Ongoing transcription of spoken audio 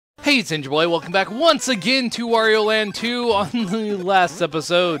Hey, it's Boy. Welcome back once again to Wario Land 2. On the last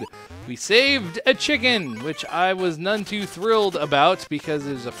episode, we saved a chicken, which I was none too thrilled about because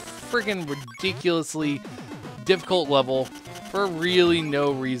it was a friggin' ridiculously difficult level for really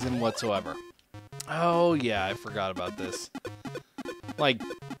no reason whatsoever. Oh yeah, I forgot about this. Like,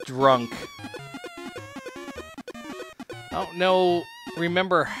 drunk. I don't know,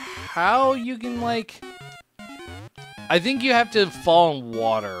 remember how you can, like... I think you have to fall in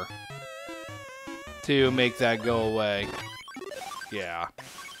water to make that go away. Yeah.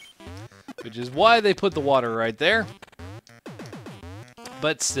 Which is why they put the water right there.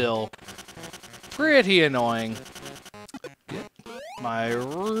 But still, pretty annoying. Get my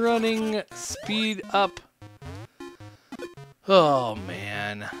running speed up. Oh,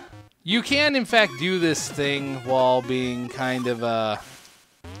 man. You can, in fact, do this thing while being kind of,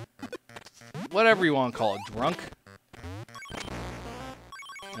 whatever you want to call it, drunk.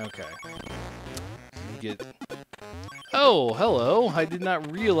 Okay. Get... Oh, hello. I did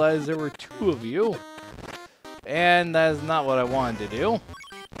not realize there were two of you. And that is not what I wanted to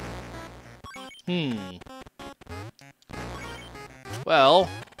do. Well,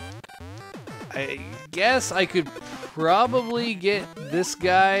 I guess I could probably get this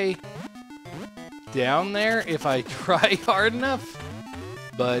guy down there if I try hard enough.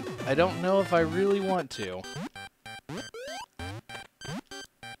 But I don't know if I really want to.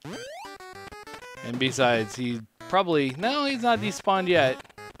 And besides, he probably... No, he's not despawned yet.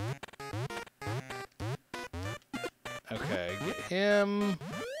 Okay, get him.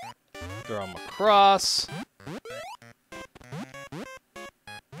 Throw him across.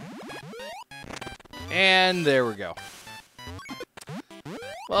 And there we go.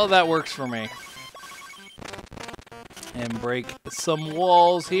 Well, that works for me. And break some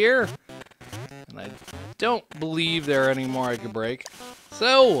walls here. And I don't believe there are any more I could break.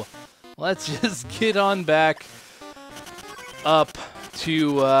 So... let's just get on back up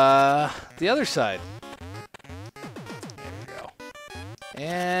to the other side. There we go.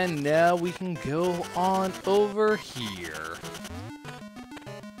 And now we can go on over here.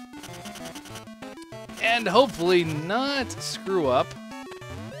 And hopefully not screw up.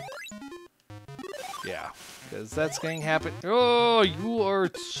 Yeah, because that's going to happen. Oh, you are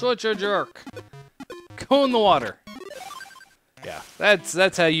such a jerk. Go in the water. Yeah,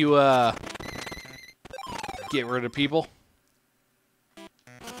 that's how you get rid of people.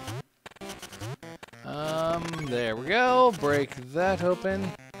 There we go. Break that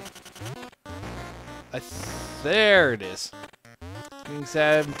open. There it is. Being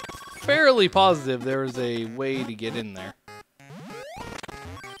said, I'm fairly positive there was a way to get in there.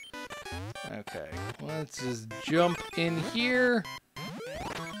 Okay, let's just jump in here.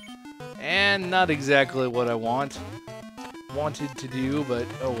 And not exactly what I wanted to do, but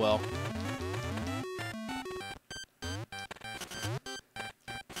oh well.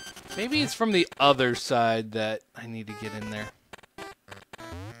 Maybe it's from the other side that I need to get in there.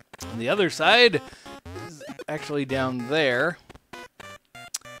 And the other side is actually down there,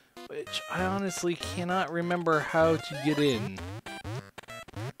 which I honestly cannot remember how to get in.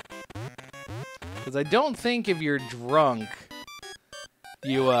 Because I don't think if you're drunk,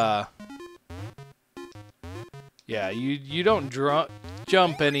 you yeah, you don't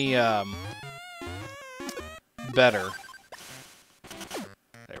jump any better.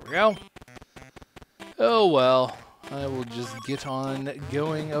 There we go. Oh well, I will just get on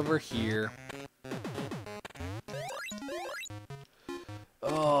going over here.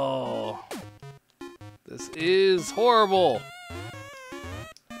 Oh, this is horrible.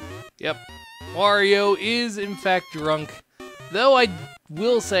 Yep, Wario is in fact drunk. Though I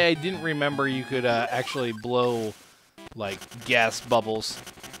will say I didn't remember you could actually blow, like, gas bubbles.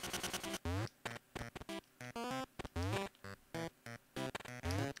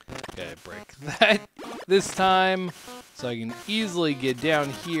 Okay, break that this time, so I can easily get down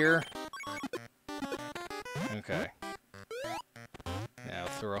here. Okay. Now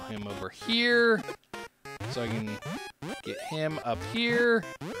throw him over here, so I can get him up here,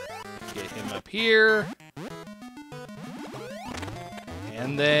 get him up here.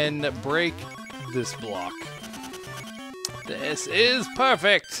 And then break this block. This is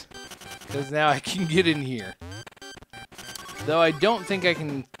perfect! Because now I can get in here. Though I don't think I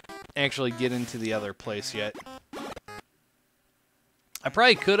can actually get into the other place yet. I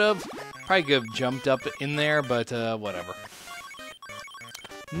probably could have. Probably could have jumped up in there, but whatever.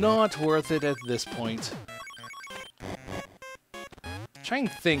 Not worth it at this point. I'm trying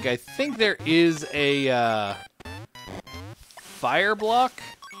to think. I think there is a... fire block?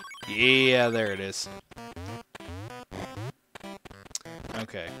 Yeah, there it is.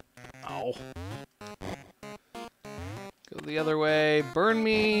 Okay. Ow. Go the other way. Burn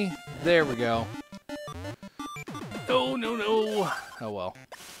me. There we go. No, no, no. Oh, well.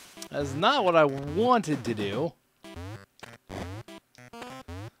 That's not what I wanted to do.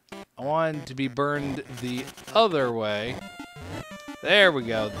 I wanted to be burned the other way. There we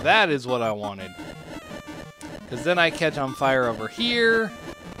go. That is what I wanted. Because then I catch on fire over here.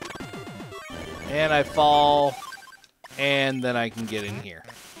 And I fall. And then I can get in here.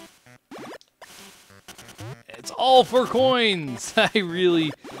 It's all for coins. I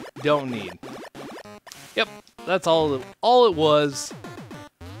really don't need. Yep, that's all it was.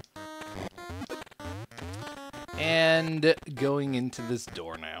 And going into this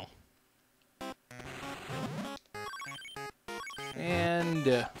door now. And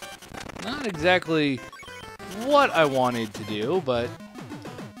not exactly what I wanted to do, but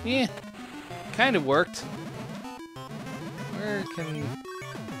yeah, kind of worked. Where can...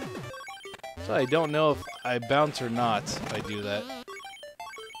 So I don't know if I bounce or not if I do that.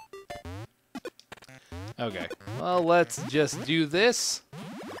 Okay, well, let's just do this.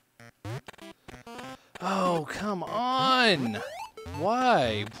 Oh, come on!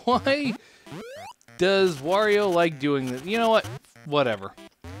 Why? Why does Wario like doing this? You know what? Whatever.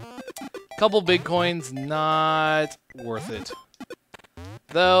 Couple big coins, not worth it.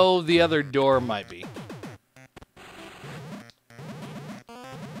 Though the other door might be.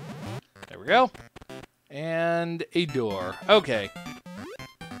 There we go. And a door. Okay.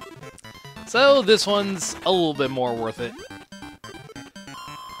 So this one's a little bit more worth it.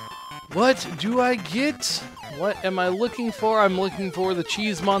 What do I get? What am I looking for? I'm looking for the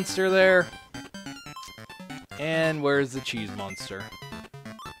cheese monster there. And where's the cheese monster?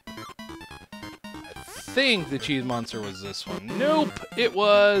 I think the cheese monster was this one. Nope, it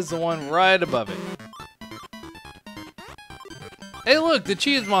was the one right above it. Hey look, the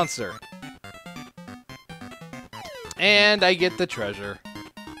cheese monster. And I get the treasure.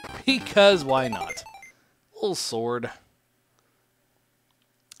 Because why not? Little sword.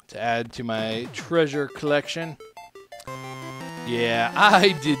 To add to my treasure collection. Yeah,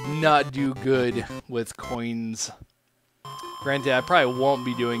 I did not do good with coins. Granted, I probably won't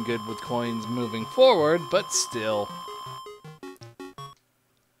be doing good with coins moving forward, but still.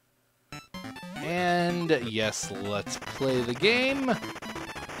 And yes, let's play the game.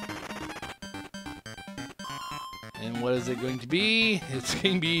 And what is it going to be? It's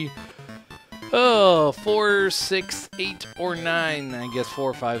going to be... Oh, 4, 6, 8, or 9. I guess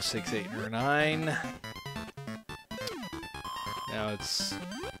 4, 5, 6, 8, or 9. Now it's...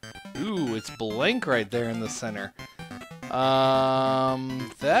 Ooh, it's blank right there in the center.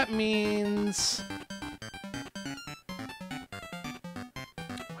 That means...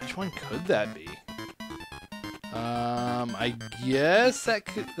 Which one could that be? I guess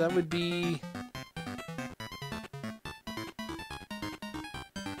that would be...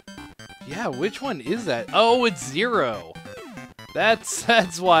 Yeah, which one is that? Oh, it's 0.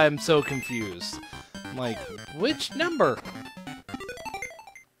 That's why I'm so confused. I'm like, which number?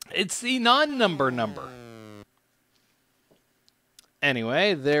 It's the non-number number.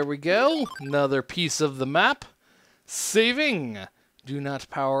 Anyway, there we go. Another piece of the map. Saving. Do not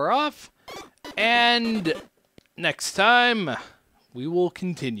power off. And next time, we will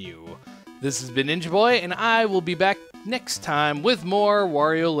continue. This has been Ninja Boy, and I will be back next time with more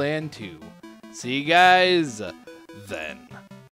Wario Land 2. See you guys then.